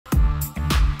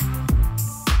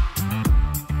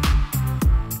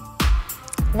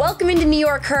Welcome into New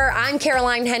YorkHer. I'm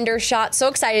Caroline Hendershot. So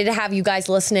excited to have you guys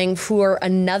listening for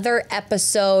another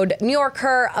episode. New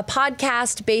YorkHer, a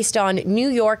podcast based on New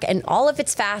York and all of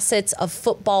its facets of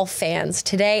football fans.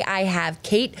 Today I have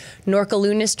Kate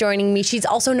Norkeliunas joining me. She's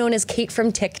also known as Kate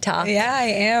from TikTok. Yeah, I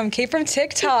am. Kate from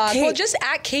TikTok. Well, just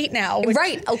at Kate now.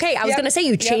 Right. Okay. I was going to say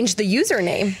you changed the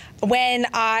username. When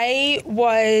I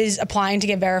was applying to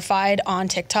get verified on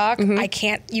TikTok,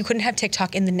 you couldn't have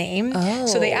TikTok in the name. Oh.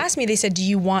 So they asked me, they said, do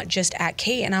you want just at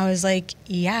Kate? And I was like,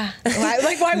 yeah. Why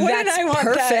wouldn't I want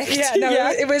perfect. that?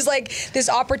 Yeah, it was like this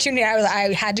opportunity.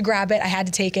 I had to grab it. I had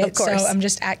to take it. Of course. So I'm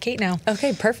just at Kate now.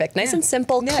 Okay, perfect. Nice and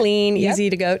simple, clean,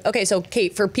 easy to go. Okay, so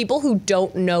Kate, for people who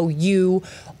don't know you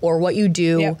or what you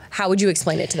do, how would you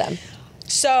explain it to them?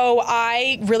 So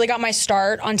I really got my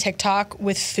start on TikTok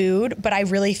with food, but I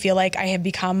really feel like I have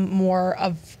become more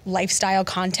of lifestyle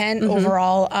content,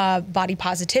 overall body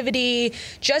positivity,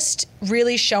 just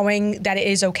really showing that it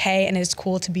is okay and it's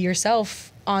cool to be yourself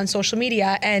on social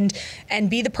media and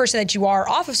be the person that you are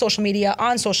off of social media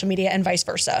on social media and vice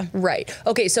versa. Right.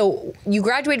 Okay, so you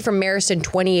graduated from Marist in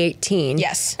 2018.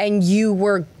 Yes. And you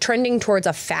were trending towards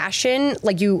a fashion,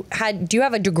 do you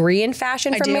have a degree in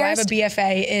fashion from Marist? I have a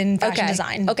BFA in fashion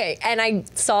design. Okay, and I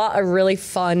saw a really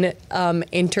fun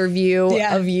interview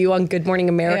of you on Good Morning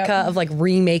America of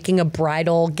remaking a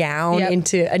bridal gown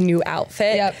into a new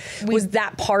outfit. Was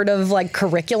that part of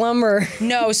curriculum or?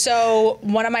 No, so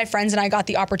one of my friends and I got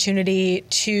the opportunity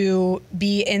to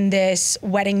be in this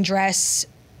wedding dress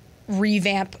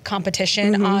revamp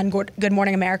competition on Good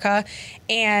Morning America,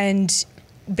 and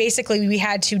basically we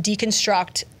had to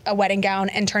deconstruct a wedding gown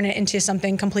and turn it into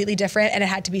something completely different, and it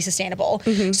had to be sustainable.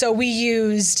 So we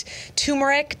used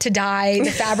turmeric to dye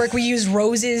the fabric. We used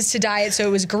roses to dye it, so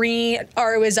it was green,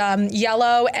 or it was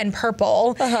yellow and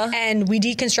purple. And we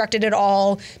deconstructed it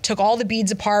all, took all the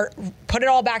beads apart, put it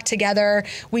all back together.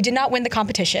 We did not win the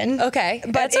competition. Okay,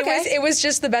 but it was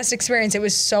just the best experience. It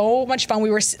was so much fun. We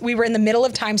were in the middle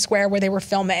of Times Square where they were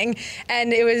filming,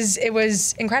 and it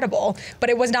was incredible.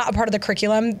 But it was not a part of the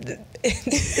curriculum.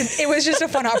 It was just a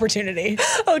fun opportunity.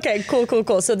 Okay,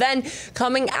 cool. So then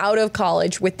coming out of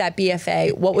college with that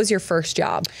BFA, what was your first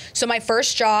job? So my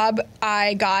first job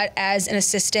I got as an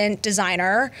assistant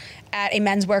designer at a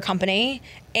menswear company,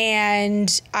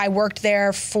 and I worked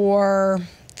there for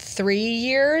 3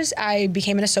 years. I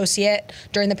became an associate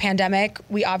during the pandemic.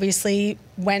 We obviously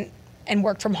went and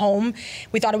worked from home.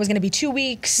 We thought it was going to be 2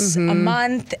 weeks, a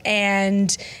month.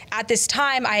 And at this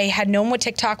time, I had known what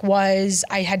TikTok was.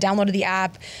 I had downloaded the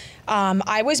app.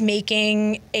 I was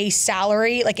making a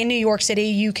salary. Like in New York City,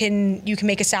 you can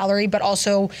make a salary, but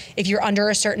also if you're under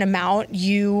a certain amount,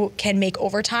 you can make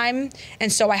overtime.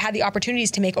 And so I had the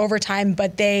opportunities to make overtime,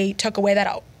 but they took away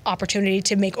that opportunity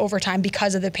to make overtime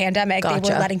because of the pandemic. They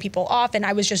were letting people off, and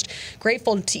I was just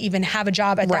grateful to even have a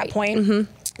job at that point.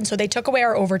 And so they took away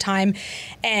our overtime,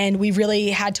 and we really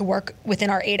had to work within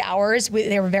our 8 hours.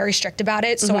 They were very strict about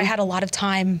it, so I had a lot of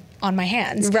time on my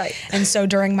hands. Right. And so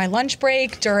during my lunch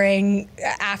break,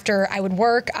 after I would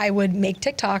work, I would make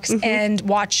TikToks and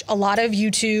watch a lot of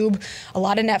YouTube, a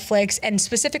lot of Netflix, and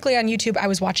specifically on YouTube, I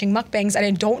was watching mukbangs, and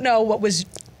I don't know what was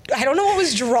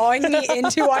drawing me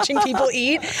into watching people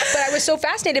eat, but I was so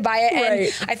fascinated by it.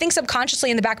 And I think subconsciously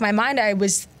in the back of my mind, I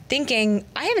was thinking,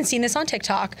 I haven't seen this on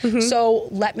TikTok, so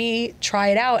let me try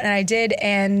it out. And I did,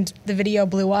 and the video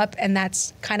blew up, and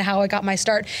that's kind of how I got my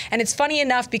start. And it's funny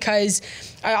enough because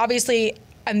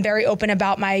I'm very open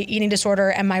about my eating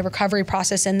disorder and my recovery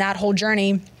process and that whole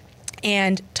journey.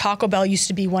 And Taco Bell used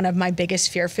to be one of my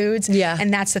biggest fear foods. Yeah.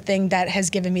 And that's the thing that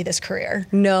has given me this career.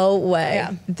 No way.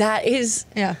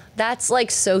 Yeah.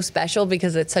 That's so special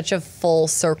because it's such a full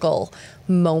circle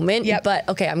moment. But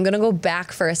okay, I'm going to go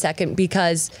back for a second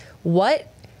because what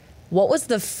was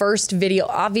the first video?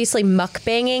 Obviously,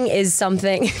 mukbanging is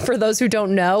something, for those who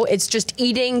don't know, it's just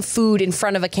eating food in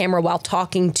front of a camera while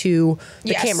talking to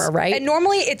the camera, right? And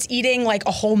normally it's eating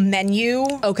a whole menu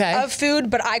of food,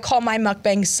 but I call my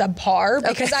mukbang subpar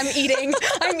because I'm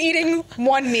eating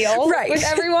one meal with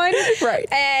everyone.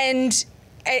 And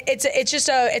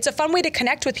it's a fun way to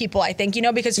connect with people, I think,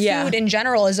 because food in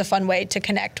general is a fun way to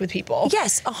connect with people.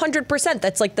 Yes, 100%.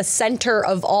 That's the center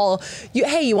of all.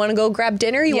 Hey, you want to go grab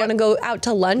dinner? You want to go out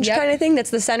to lunch kind of thing?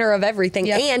 That's the center of everything.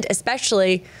 And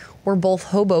especially, we're both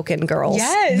Hoboken girls.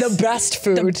 Yes. The best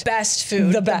food. The best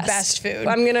food. The best food.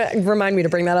 I'm going to remind me to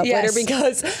bring that up later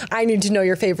because I need to know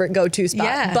your favorite go-to spot.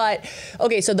 Yeah. But,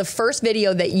 okay, so the first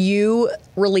video that you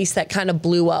released that kind of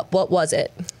blew up, what was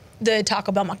it? The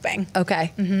Taco Bell mukbang.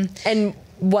 Okay. And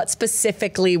what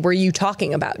specifically were you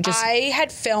talking about? I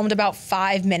had filmed about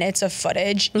 5 minutes of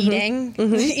footage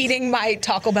eating my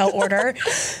Taco Bell order.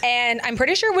 And I'm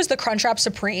pretty sure it was the Crunchwrap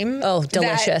Supreme. Oh,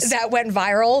 delicious. That went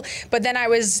viral. But then I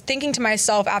was thinking to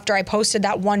myself after I posted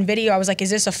that one video, I was like,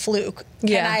 is this a fluke?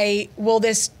 Yeah. Will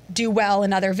this do well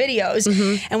in other videos?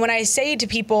 And when I say to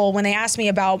people, when they ask me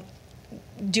about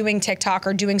doing TikTok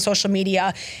or doing social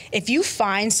media, if you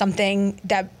find something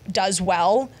that does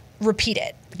well, repeat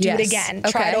it. Do it again.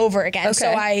 Try it over again.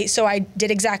 Okay. So I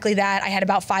did exactly that. I had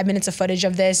about 5 minutes of footage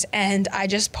of this, and I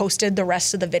just posted the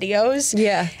rest of the videos.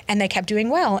 Yeah. And they kept doing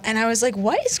well. And I was like,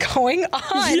 what is going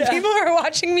on? Yeah. People are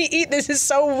watching me eat. This is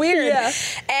so weird. Yeah.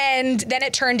 And then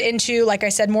it turned into, like I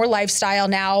said, more lifestyle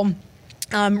now.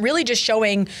 Really just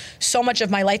showing so much of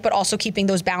my life, but also keeping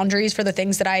those boundaries for the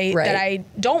things that I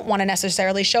don't want to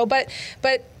necessarily show. But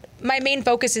my main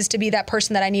focus is to be that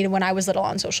person that I needed when I was little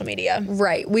on social media.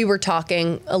 Right. We were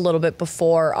talking a little bit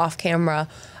before off camera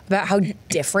about how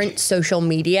different social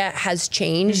media has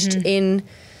changed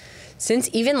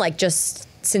since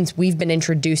we've been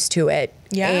introduced to it.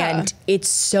 Yeah. And it's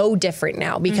so different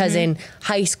now because in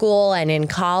high school and in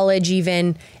college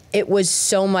even, it was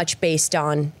so much based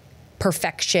on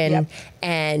perfection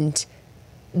and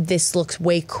this looks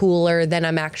way cooler than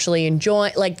I'm actually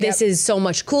enjoying. Like this is so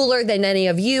much cooler than any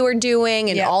of you are doing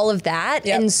and all of that.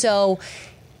 And so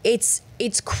it's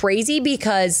crazy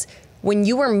because when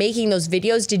you were making those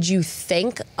videos, did you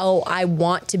think, oh, I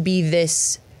want to be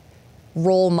this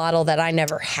role model that I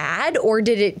never had? Or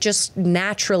did it just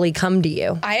naturally come to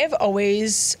you? I have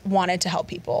always wanted to help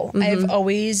people. I've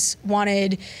always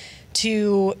wanted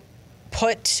to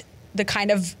put the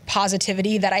kind of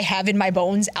positivity that I have in my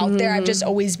bones out there. I've just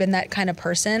always been that kind of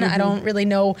person. I don't really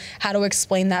know how to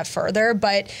explain that further,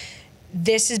 but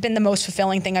this has been the most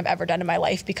fulfilling thing I've ever done in my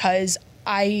life because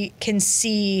I can't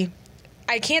see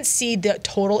the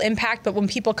total impact, but when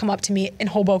people come up to me in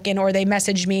Hoboken or they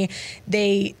message me,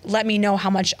 they let me know how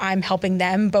much I'm helping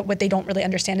them, but what they don't really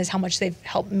understand is how much they've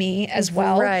helped me as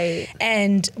well. Right.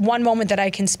 And one moment that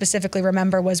I can specifically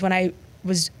remember was when I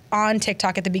was on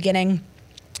TikTok at the beginning.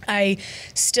 I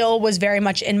still was very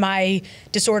much in my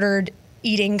disordered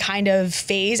eating kind of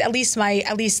phase, at least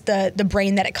the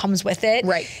brain that it comes with it.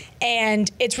 Right.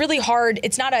 And it's really hard.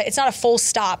 It's not a full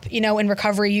stop, in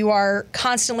recovery. You are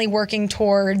constantly working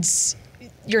towards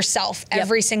yourself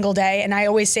every single day. And I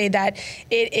always say that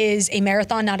it is a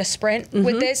marathon, not a sprint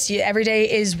with this. Every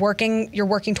day is you're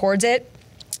working towards it.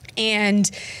 And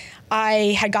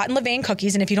I had gotten Levain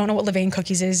cookies, and if you don't know what Levain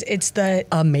cookies is, it's the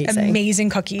amazing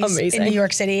cookies in New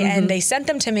York City, and they sent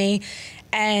them to me.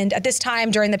 And at this time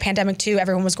during the pandemic too,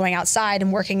 everyone was going outside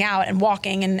and working out and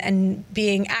walking and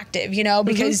being active,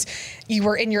 because you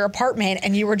were in your apartment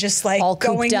and you were just like all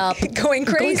going up, going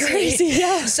crazy.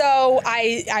 Yeah. So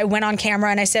I went on camera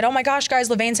and I said, oh my gosh, guys,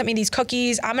 Levain sent me these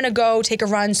cookies. I'm going to go take a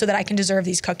run so that I can deserve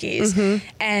these cookies.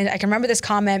 And I can remember this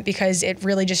comment because it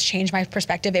really just changed my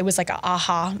perspective. It was like an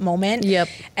aha moment. Yep.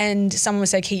 And someone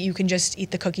was like, hey, you can just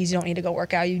eat the cookies. You don't need to go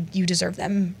work out. You deserve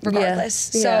them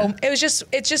regardless. Yeah. So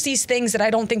it's just these things that I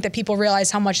don't think that people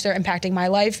realize how much they're impacting my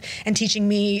life and teaching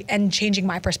me and changing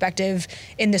my perspective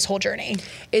in this whole journey.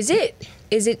 Is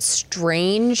it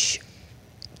strange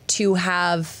to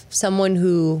have someone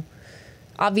who,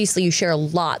 obviously you share a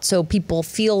lot, so people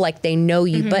feel like they know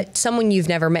you, but someone you've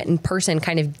never met in person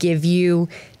kind of give you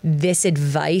this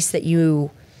advice that you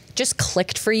just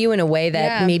clicked for you in a way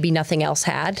that maybe nothing else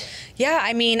had? Yeah,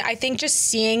 I mean, I think just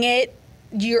seeing it,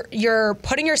 you're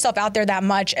putting yourself out there that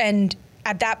much, and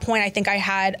at that point, I think I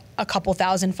had a couple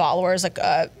thousand followers,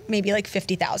 maybe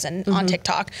 50,000 on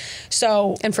TikTok.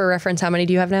 So, and for reference, how many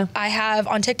do you have now? I have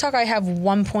on TikTok, I have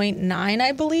 1.9,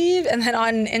 I believe, and then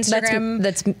on Instagram,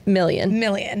 that's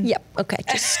million. Yep. Okay.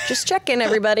 Just check in,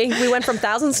 everybody. We went from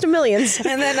thousands to millions.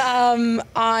 And then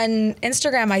on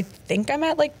Instagram, I think I'm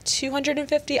at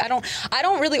 250. I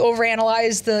don't really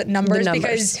overanalyze the numbers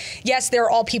because yes,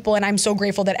 they're all people, and I'm so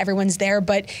grateful that everyone's there.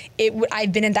 But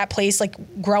I've been in that place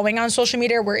growing on social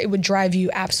media where it would drive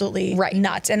you absolutely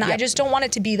nuts, and I just don't want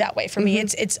it to be that way for me.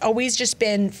 It's always just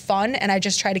been fun, and I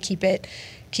just try to keep it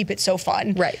so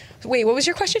fun. Right. Wait, what was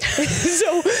your question? It's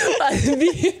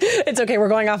okay. We're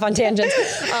going off on tangents.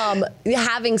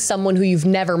 Having someone who you've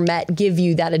never met give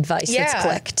you that advice that's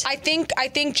clicked. I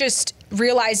think just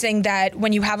realizing that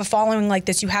when you have a following like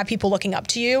this, you have people looking up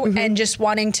to you and just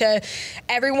wanting to,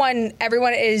 everyone's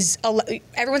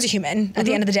a human at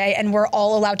the end of the day, and we're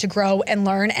all allowed to grow and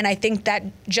learn. And I think that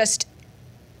just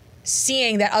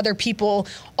seeing that other people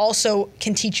also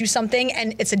can teach you something,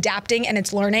 and it's adapting and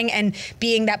it's learning, and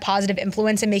being that positive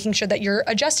influence and making sure that you're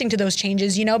adjusting to those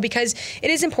changes, you know, because it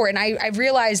is important. I've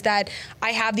realized that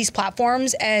I have these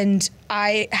platforms and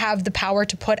I have the power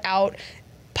to put out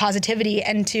positivity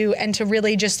and to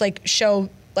really just like show,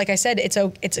 like I said,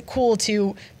 it's cool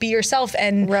to be yourself.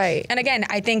 And right. And again,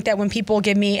 I think that when people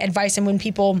give me advice and when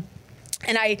people,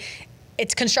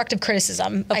 it's constructive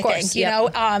criticism, of course, think, you know,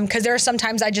 because there are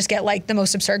sometimes I just get like the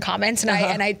most absurd comments and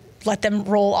I let them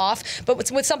roll off.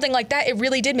 But with something like that, it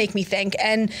really did make me think.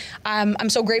 And I'm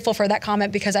so grateful for that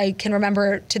comment, because I can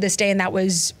remember to this day, and that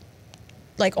was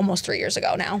like almost 3 years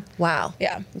ago now. Wow.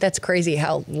 Yeah. That's crazy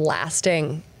how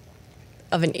lasting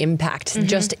of an impact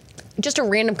just a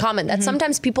random comment that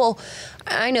sometimes people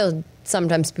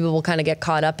will kind of get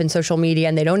caught up in social media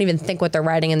and they don't even think what they're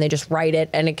writing and they just write it,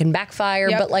 and it can backfire.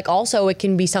 But like also it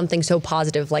can be something so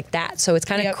positive like that. So it's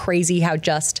kind of crazy how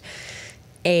just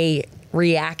a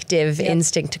reactive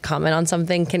instinct to comment on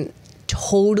something can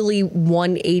totally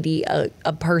 180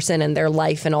 a person and their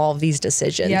life and all of these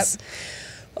decisions.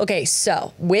 Okay,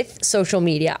 so with social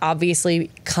media obviously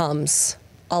comes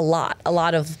a lot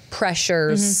of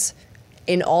pressures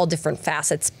in all different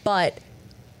facets, but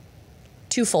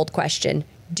twofold question.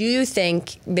 Do you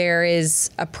think there is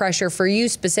a pressure for you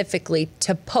specifically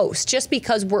to post just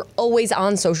because we're always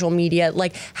on social media?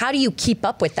 Like, how do you keep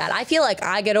up with that? I feel like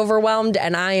I get overwhelmed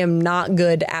and I am not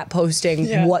good at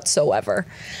posting whatsoever.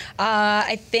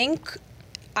 I think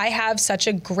I have such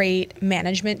a great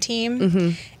management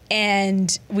team,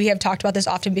 and we have talked about this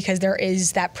often because there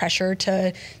is that pressure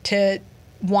to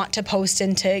want to post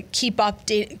and to keep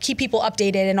people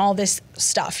updated and all this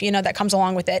stuff, you know, that comes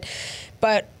along with it.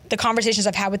 But the conversations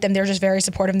I've had with them, they're just very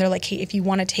supportive. They're like, hey, if you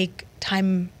want to take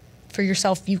time for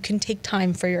yourself, you can take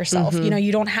time for yourself. You know,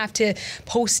 you don't have to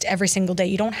post every single day.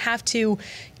 You don't have to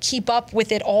keep up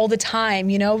with it all the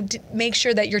time, you know, make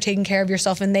sure that you're taking care of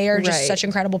yourself. And they are just such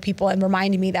incredible people and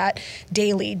reminding me that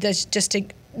daily, just to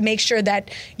make sure that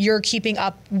you're keeping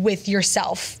up with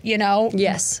yourself, you know,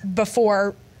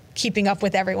 before keeping up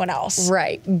with everyone else.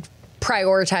 Right.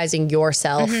 Prioritizing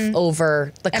yourself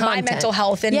over the content. And my mental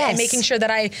health and making sure that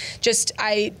I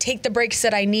take the breaks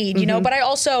that I need, you know, but I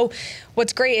also,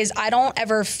 what's great is I don't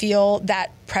ever feel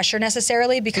that pressure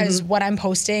necessarily, because what I'm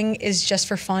posting is just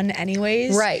for fun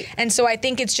anyways. Right. And so I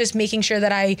think it's just making sure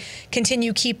that I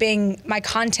continue keeping my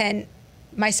content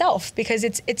myself, because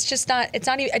it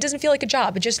doesn't feel like a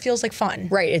job. It just feels like fun.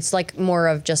 Right. It's like more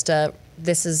of just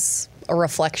this is a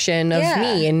reflection of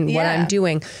me and what I'm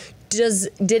doing. Did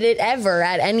it ever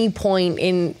at any point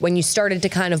when you started to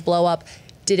kind of blow up,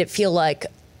 did it feel like,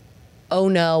 oh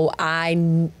no, I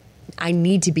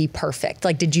need to be perfect?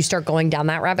 Like, did you start going down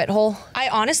that rabbit hole? I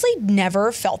honestly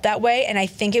never felt that way. And I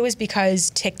think it was because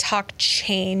TikTok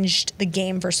changed the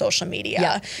game for social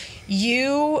media.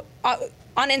 You,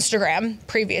 on Instagram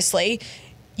previously,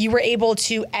 you were able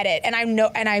to edit, and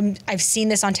I've seen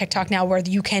this on TikTok now, where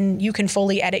you can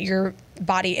fully edit your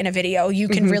body in a video. You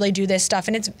can really do this stuff,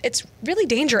 and it's really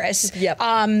dangerous.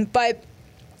 But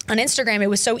on Instagram, it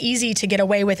was so easy to get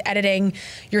away with editing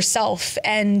yourself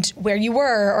and where you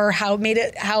were, or how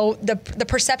the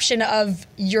perception of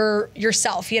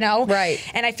yourself, you know? Right.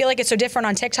 And I feel like it's so different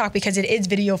on TikTok because it is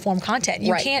video form content.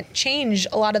 You can't change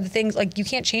a lot of the things, like you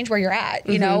can't change where you're at,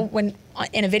 you know, when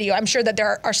in a video. I'm sure that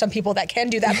there are some people that can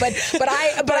do that, but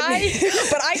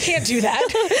I can't do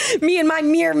that. Me and my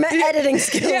mere editing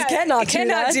skills cannot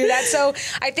do that. So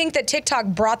I think that TikTok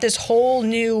brought this whole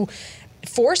new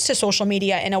force to social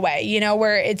media in a way, you know,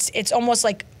 where it's almost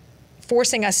like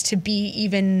forcing us to be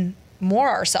even more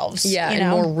ourselves. Yeah, you and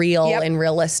know? more real and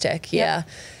realistic. Yeah.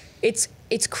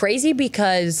 It's crazy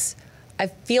because I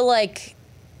feel like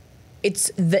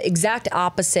it's the exact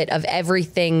opposite of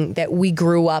everything that we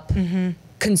grew up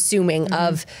consuming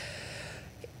of,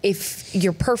 if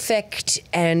you're perfect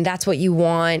and that's what you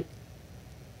want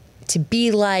to be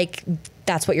like,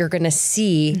 that's what you're going to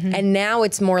see. And now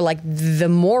it's more like the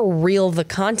more real the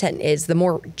content is, the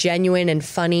more genuine and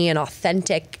funny and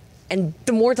authentic, and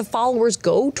the more the followers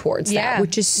go towards that,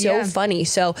 which is so funny.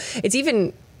 So it's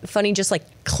even funny, just like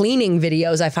cleaning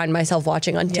videos I find myself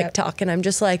watching on TikTok, and I'm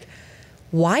just like,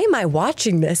 why am I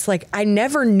watching this? Like, I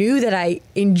never knew that I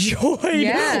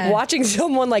enjoyed watching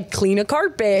someone like clean a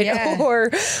carpet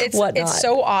or whatnot. It's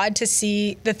so odd to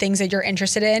see the things that you're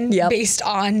interested in based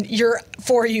on your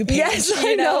For You page. Yes,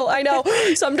 I know.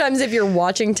 Sometimes if you're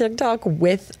watching TikTok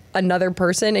with another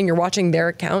person and you're watching their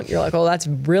account, you're like, oh, that's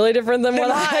really different than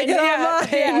what I get on mine.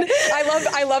 Yeah.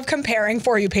 I love comparing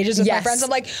For You pages with my friends. I'm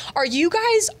like, are you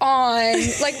guys on,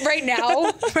 like right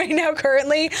now,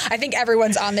 currently, I think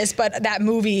everyone's on this, but that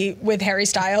movie with Harry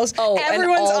Styles. Oh,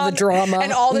 everyone's and all on the drama.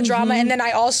 And all the drama. And then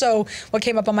I also, what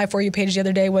came up on my For You page the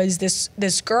other day was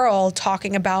this girl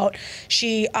talking about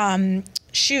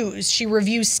shoes. She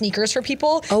reviews sneakers for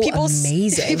people. Oh,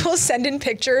 amazing. People send in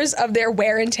pictures of their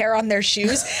wear and tear on their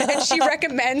shoes, and she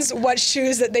recommends what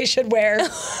shoes that they should wear.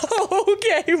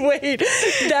 Okay, wait.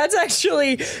 That's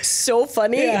actually so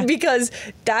funny because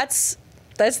that's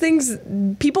things,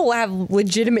 people have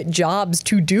legitimate jobs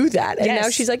to do that. And now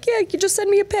she's like, yeah, you just send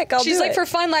me a pic. She's like, for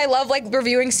fun, I love like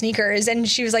reviewing sneakers. And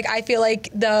she was like, I feel like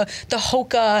the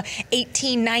Hoka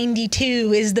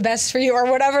 1892 is the best for you, or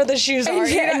whatever the shoes are.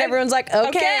 And everyone's like,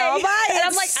 okay, I'll buy it. And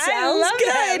I'm like, I love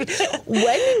good.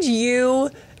 When did you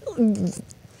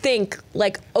think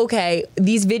like, okay,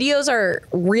 these videos are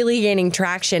really gaining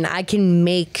traction, I can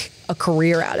make a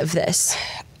career out of this?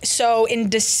 So in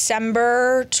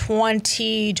December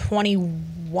 2020.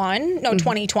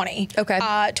 Okay.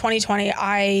 2020,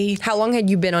 How long had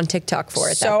you been on TikTok for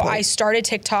at that point? So I started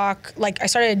TikTok, I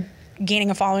started gaining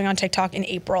a following on TikTok in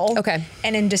April. Okay.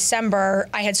 And in December,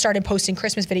 I had started posting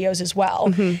Christmas videos as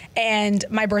well. And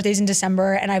my birthday's in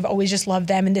December, and I've always just loved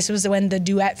them. And this was when the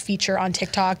duet feature on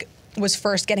TikTok was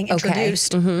first getting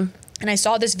introduced. And I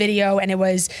saw this video, and it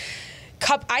was...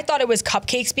 I thought it was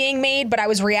cupcakes being made, but I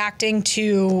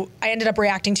ended up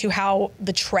reacting to how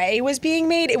the tray was being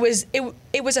made. It was a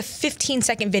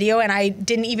 15-second video, and I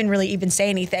didn't even say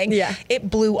anything. Yeah. It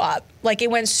blew up. Like, it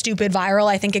went stupid viral.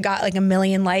 I think it got like 1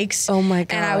 million likes. Oh my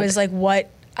God. And I was like, what?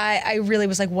 I really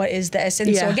was like, what is this?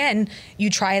 And so again,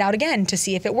 you try it out again to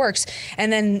see if it works.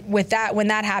 And then when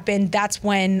that happened, that's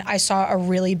when I saw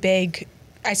really big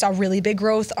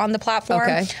growth on the platform.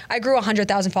 Okay. I grew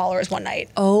 100,000 followers one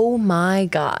night. Oh my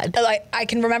God. Like, I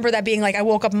can remember that being like, I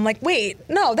woke up and I'm like, wait,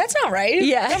 no, that's not right.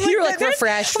 Yeah. I'm like, You're like,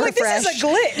 refresh. This is a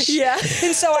glitch. Yeah.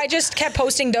 And so I just kept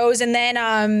posting those. And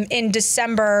then in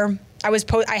December,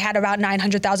 I had about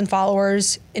 900,000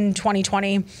 followers in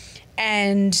 2020.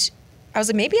 And I was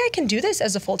like, maybe I can do this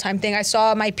as a full-time thing. I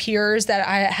saw my peers that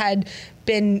I had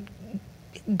been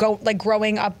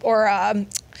growing up or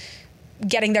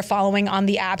getting their following on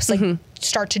the apps,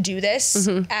 start to do this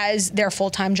as their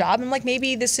full-time job. I'm like,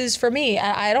 maybe this is for me.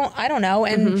 I don't know.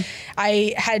 And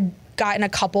I had gotten a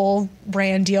couple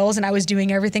brand deals, and I was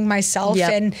doing everything myself.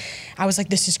 And I was like,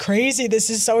 this is crazy. This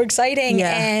is so exciting.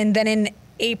 Yeah. And then in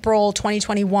April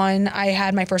 2021, I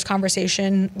had my first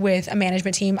conversation with a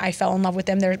management team. I fell in love with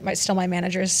them. They're still my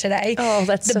managers today. Oh,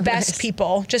 that's the best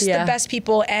people, the best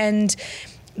people. And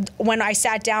when I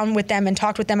sat down with them and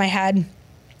talked with them, I had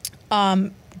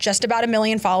just about 1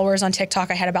 million followers on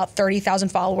TikTok. I had about 30,000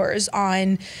 followers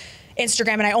on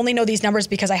Instagram, and I only know these numbers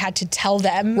because I had to tell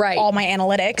them all my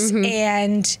analytics.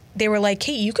 And they were like,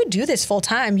 "Hey, you could do this full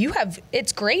time.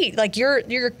 It's great. Like, you're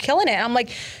killing it."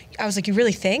 I was like, "You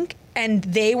really think?" And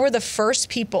they were the first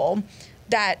people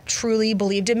that truly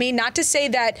believed in me. Not to say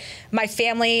that my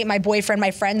family, my boyfriend,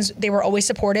 my friends, they were always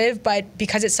supportive, but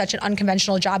because it's such an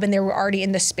unconventional job and they were already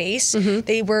in the space,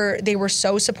 they were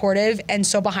so supportive and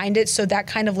so behind it. So that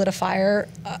kind of lit a fire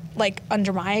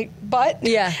under my butt.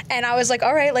 Yeah. And I was like,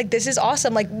 all right, this is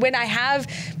awesome. Like, when I have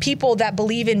people that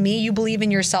believe in me, you believe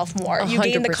in yourself more. 100%. You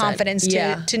gain the confidence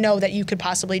to know that you could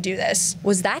possibly do this.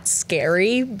 Was that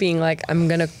scary, being like, I'm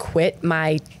gonna quit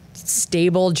my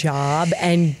stable job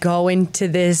and go into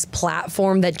this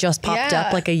platform that just popped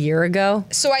up like a year ago?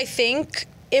 So I think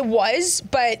it was,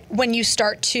 but when you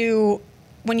start to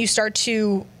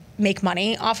make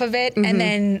money off of it, and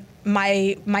then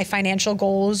my financial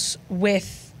goals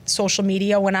with social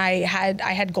media, when I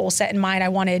had goals set in mind, I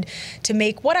wanted to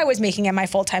make what I was making at my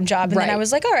full-time job, and then I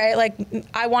was like, all right,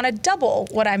 I want to double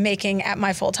what I'm making at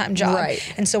my full-time job.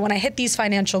 And so when I hit these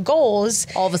financial goals,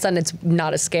 all of a sudden it's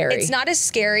not as scary. It's not as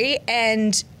scary,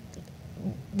 and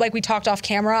like we talked off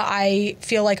camera, I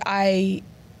feel like I've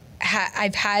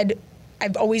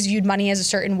always viewed money as a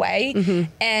certain way,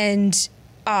 and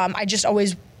I just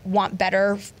always want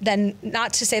better than,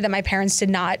 not to say that my parents did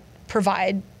not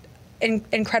provide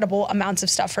incredible amounts of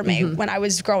stuff for me when I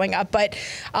was growing up. But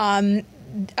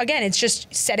again, it's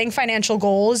just setting financial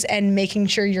goals and making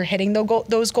sure you're hitting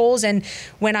those goals. And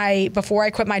before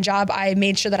I quit my job, I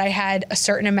made sure that I had a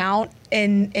certain amount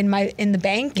in the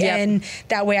bank, and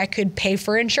that way I could pay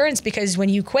for insurance, because when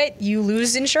you quit, you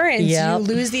lose insurance, you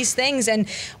lose these things. And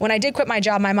when I did quit my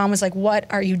job, my mom was like, "What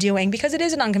are you doing?" Because it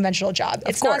is an unconventional job.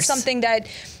 It's not something that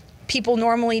people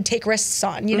normally take risks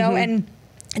on, you know, and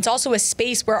it's also a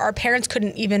space where our parents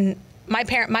couldn't even,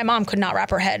 my mom could not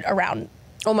wrap her head around.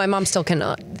 Oh, my mom still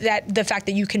cannot. That the fact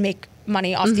that you can make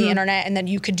money off the internet and then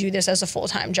you could do this as a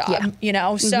full-time job, you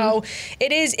know? So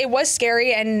it was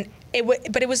scary, and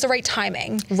but it was the right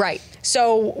timing. Right.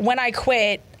 So when I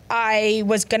quit, I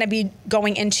was going to be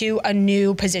going into a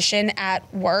new position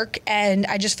at work, and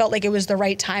I just felt like it was the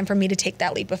right time for me to take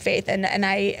that leap of faith. And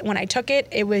when I took it,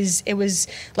 it was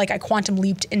like I quantum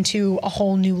leaped into a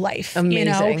whole new life. Amazing. You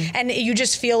know, and you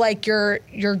just feel like you're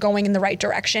going in the right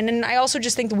direction. And I also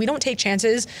just think that we don't take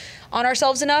chances on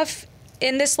ourselves enough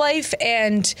in this life.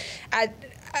 And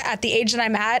at the age that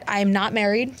I'm at, I'm not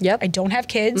married. Yep. I don't have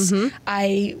kids.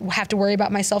 I have to worry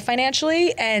about myself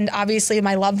financially. And obviously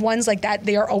my loved ones, like that,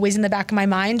 they are always in the back of my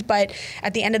mind. But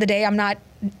at the end of the day, I'm not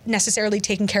necessarily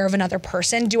taking care of another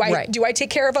person. Do I take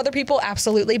care of other people?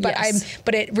 Absolutely. But yes.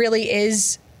 but it really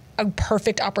is a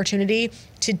perfect opportunity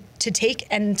to take.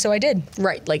 And so I did.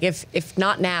 Right. Like if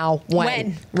not now,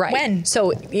 when? Right. When?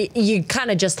 So you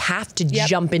kind of just have to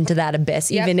jump into that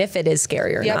abyss, even if it is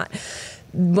scary or not.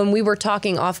 When we were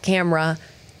talking off camera,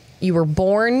 you were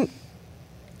born,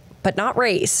 but not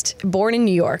raised. Born in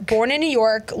New York. Born in New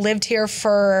York, lived here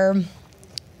for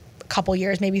a couple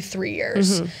years, maybe 3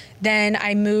 years. Then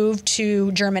I moved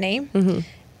to Germany,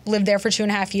 lived there for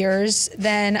 2.5 years.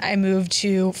 Then I moved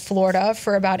to Florida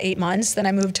for about 8 months. Then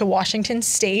I moved to Washington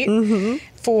State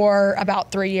for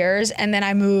about 3 years. And then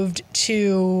I moved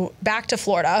back to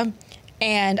Florida.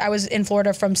 And I was in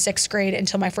Florida from 6th grade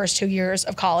until my first 2 years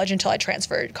of college, until I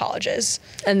transferred colleges.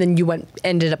 And then you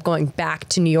ended up going back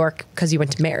to New York because you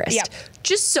went to Marist. Yep.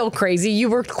 Just so crazy. You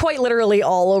were quite literally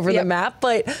all over the map.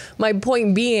 But my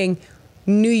point being,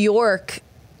 New York,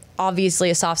 obviously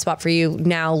a soft spot for you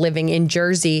now living in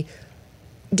Jersey.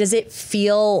 Does it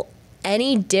feel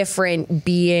any different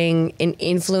being an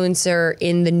influencer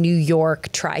in the New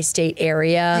York tri-state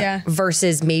area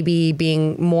versus maybe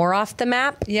being more off the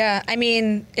map? Yeah, I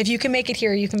mean, if you can make it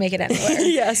here, you can make it anywhere.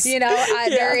 Yes. You know,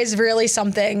 there is really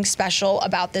something special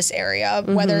about this area,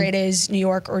 whether it is New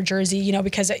York or Jersey, you know,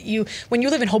 because when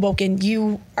you live in Hoboken,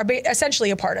 you are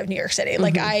essentially a part of New York City.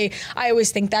 Like I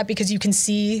always think that because you can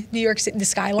see New York City, the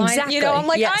skyline. Exactly. You know, I'm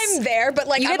like, I'm there, but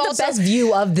like you I'm get also the best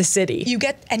view of the city. You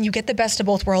get the best of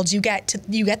both worlds. You get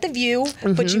the view,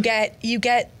 but you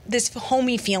get this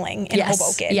homey feeling in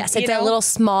Hoboken. Yes, it's a little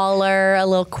smaller, a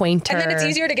little quainter, and then it's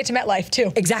easier to get to MetLife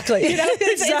too. Exactly. You know,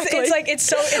 it's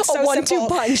so a simple. 1-2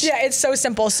 punch. Yeah, it's so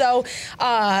simple. So,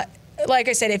 like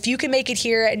I said, if you can make it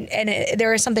here, and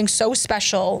there is something so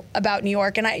special about New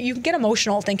York, and you get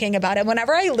emotional thinking about it.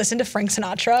 Whenever I listen to Frank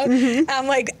Sinatra, I'm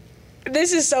like,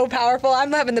 this is so powerful.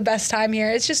 I'm having the best time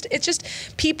here. It's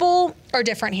just people are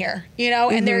different here, you know,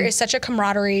 and there is such a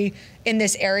camaraderie in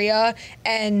this area,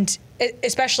 and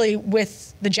especially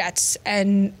with the Jets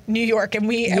and New York, and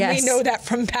we know that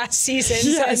from past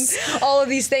seasons and all of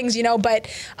these things, you know, but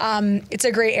it's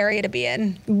a great area to be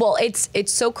in. Well, it's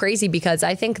so crazy because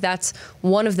I think that's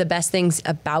one of the best things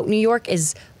about New York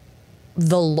is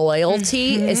the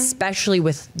loyalty, especially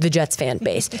with the Jets fan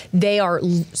base. They are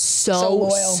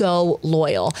so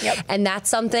loyal. Yep. And that's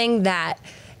something that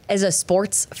as a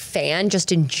sports fan,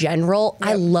 just in general,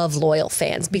 I love loyal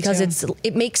fans because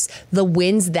it makes the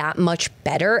wins that much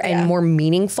better and more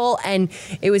meaningful. And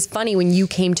it was funny when you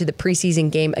came to the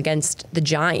preseason game against the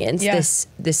Giants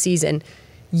this season,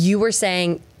 you were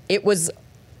saying it was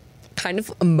kind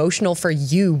of emotional for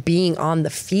you being on the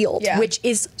field, which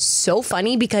is so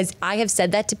funny because I have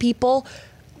said that to people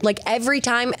like every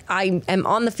time I am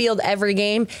on the field, every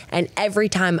game, and every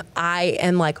time I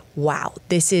am like, wow,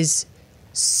 this is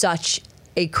such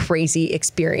a crazy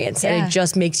experience, and it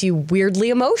just makes you weirdly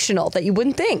emotional that you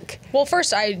wouldn't think. Well,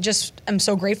 first, I just am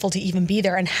so grateful to even be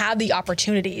there and have the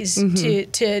opportunities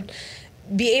to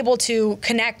be able to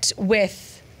connect with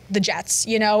the Jets,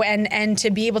 you know, and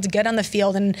to be able to get on the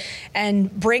field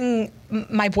and bring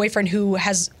my boyfriend who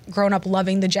has grown up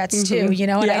loving the Jets too, you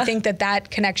know, and I think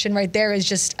that connection right there is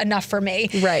just enough for me.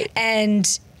 Right.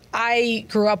 And I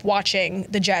grew up watching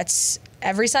the Jets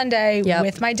every Sunday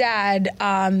with my dad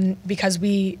because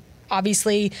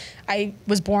I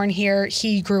was born here.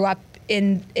 He grew up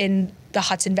in the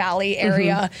Hudson Valley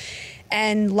area.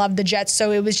 And loved the Jets.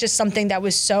 So it was just something that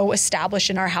was so established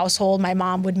in our household. My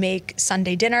mom would make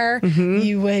Sunday dinner.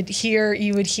 You would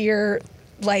hear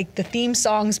like the theme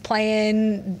songs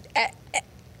playing.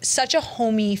 Such a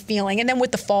homey feeling. And then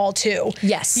with the fall too.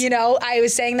 Yes. You know, I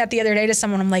was saying that the other day to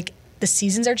someone. I'm like, the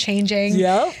seasons are changing.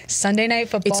 Yep. Sunday night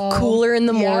football. It's cooler in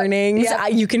the mornings.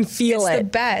 You can feel it. It's the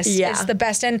best. Yeah. It's the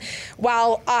best. And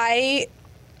while I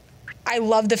I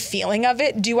love the feeling of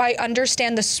it. Do I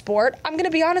understand the sport? I'm going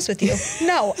to be honest with you.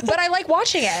 No, but I like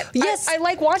watching it. Yes. I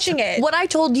like watching it. What I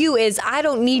told you is I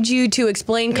don't need you to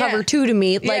explain cover 2 to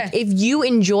me. Like, if you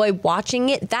enjoy watching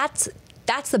it, that's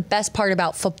the best part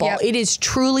about football. Yep. It is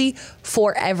truly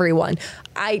for everyone.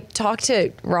 I talked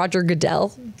to Roger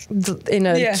Goodell in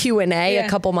a Q&A a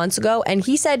couple months ago, and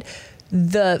he said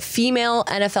the female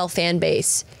NFL fan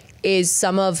base is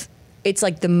it's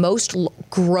like the most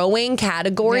growing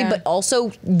category, but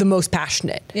also the most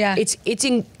passionate. Yeah.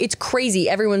 It's crazy.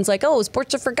 Everyone's like, oh,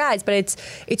 sports are for guys, but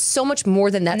it's so much more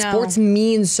than that. No. Sports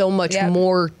means so much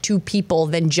more to people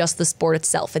than just the sport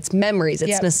itself. It's memories,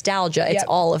 it's nostalgia, it's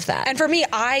all of that. And for me,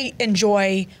 I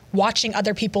enjoy watching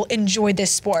other people enjoy this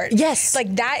sport. Yes.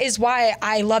 Like, that is why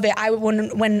I love it.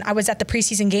 When I was at the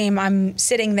preseason game, I'm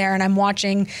sitting there and I'm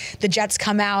watching the Jets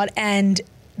come out, and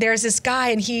there's this guy,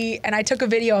 and I took a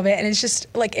video of it, and it's just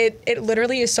like, it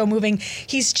literally is so moving.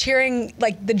 He's cheering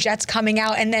like the Jets coming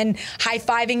out and then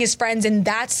high-fiving his friends, and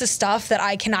that's the stuff that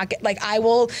I cannot get. Like,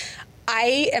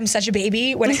 I am such a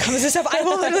baby when it comes to stuff. I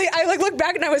look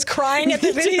back and I was crying at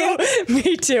the video.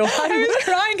 Me too. I was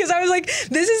crying because I was like,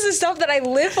 this is the stuff that I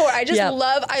live for. I just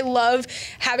love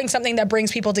having something that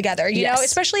brings people together, you know,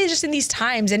 especially just in these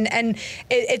times. And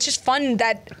it's just fun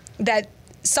that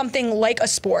something like a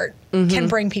sport can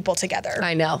bring people together.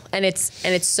 I know. And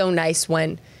it's so nice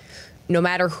when no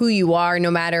matter who you are,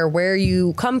 no matter where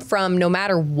you come from, no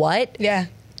matter what,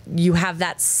 you have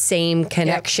that same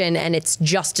connection, and it's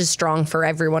just as strong for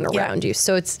everyone around you.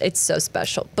 So it's so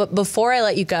special. But before I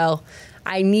let you go,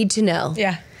 I need to know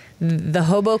the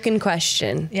Hoboken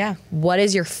question. What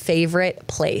is your favorite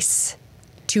place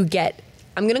to get?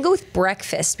 I'm going to go with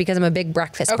breakfast because I'm a big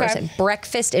breakfast person.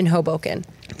 Breakfast in Hoboken.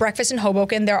 Breakfast in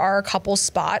Hoboken. There are a couple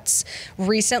spots.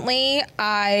 Recently,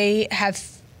 I have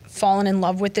fallen in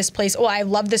love with this place. Well, I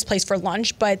love this place for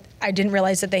lunch, but I didn't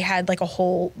realize that they had like a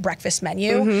whole breakfast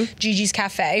menu. Gigi's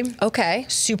Cafe. Okay.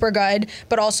 Super good.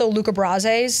 But also Luca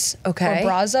Braze's. Okay. Or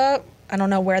Braza. I don't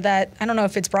know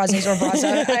if it's Braze's or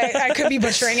Braza. I could be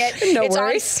butchering it. No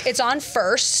worries. It's on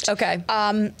First. Okay.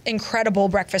 Incredible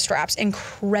breakfast wraps.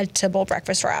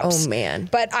 Oh man.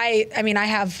 But I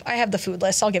have the food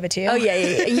list. I'll give it to you. Oh yeah.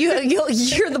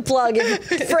 You're the plug.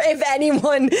 If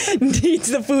anyone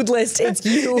needs the food list, it's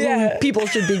you who people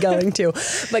should be going to.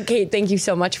 But Kate, thank you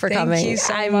so much for coming. Thank you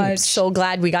so much. I'm so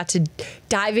glad we got to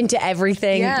dive into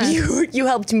everything. Yeah. You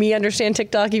helped me understand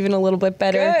TikTok even a little bit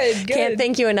better. Good. Can't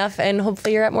thank you enough, and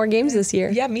hopefully you're at more games this year.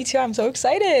 Yeah, me too. I'm so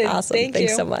excited. Awesome.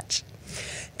 Thanks so much.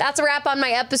 That's a wrap on my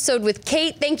episode with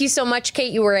Kate. Thank you so much,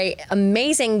 Kate. You were an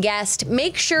amazing guest.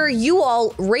 Make sure you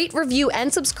all rate, review,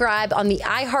 and subscribe on the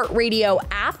iHeartRadio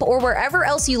app or wherever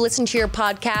else you listen to your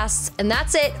podcasts. And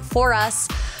that's it for us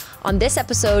on this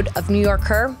episode of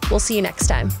YorkHer. We'll see you next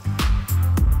time.